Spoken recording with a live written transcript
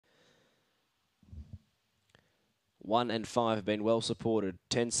1 and 5 have been well supported.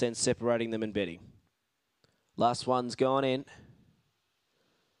 10 cents separating them in betting. Last one's gone in.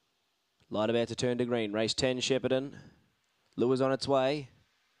 Light about to turn to green. Race 10, Shepparton. Lures on its way.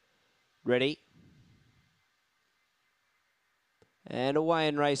 Ready. And away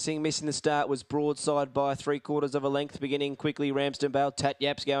in racing. Missing the start was Broadside by 3/4 of a length. Beginning quickly, Ramsden Bale. Tat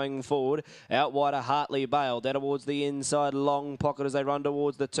Yaps going forward. Out wider, Hartley Bale. Down towards the inside. Long Pocket as they run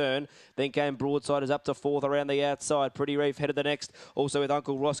towards the turn. Then came Broadside as up to 4th around the outside. Pretty Reef headed the next. Also with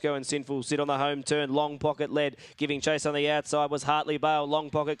Uncle Roscoe and Sinful Sit on the home turn. Long Pocket led. Giving chase on the outside was Hartley Bale. Long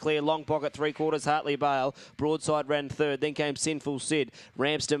Pocket clear. Long Pocket 3/4. Hartley Bale. Broadside ran 3rd. Then came Sinful Sid.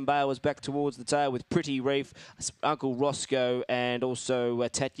 Ramsden Bale was back towards the tail with Pretty Reef, Uncle Roscoe, and also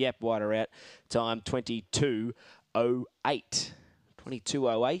Tat Yap wider out. Time 22:08.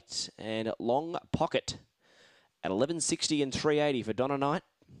 22:08 and Long Pocket at 11.60 and 3.80 for Donna Knight.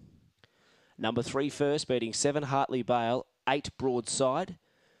 Number 3 first, beating 7 Hartley Bale, 8 Broadside,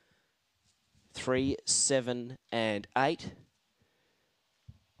 3, 7 and 8.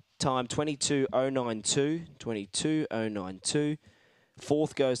 Time 22:092. 22:092.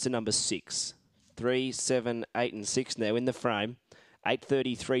 4th goes to number 6. 3, 7, 8 and 6 now in the frame.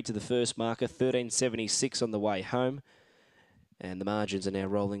 8.33 to the first marker, 13.76 on the way home. And the margins are now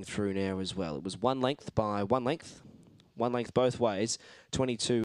rolling through now as well. It was 1 length by 1 length. 1 length both ways, 22.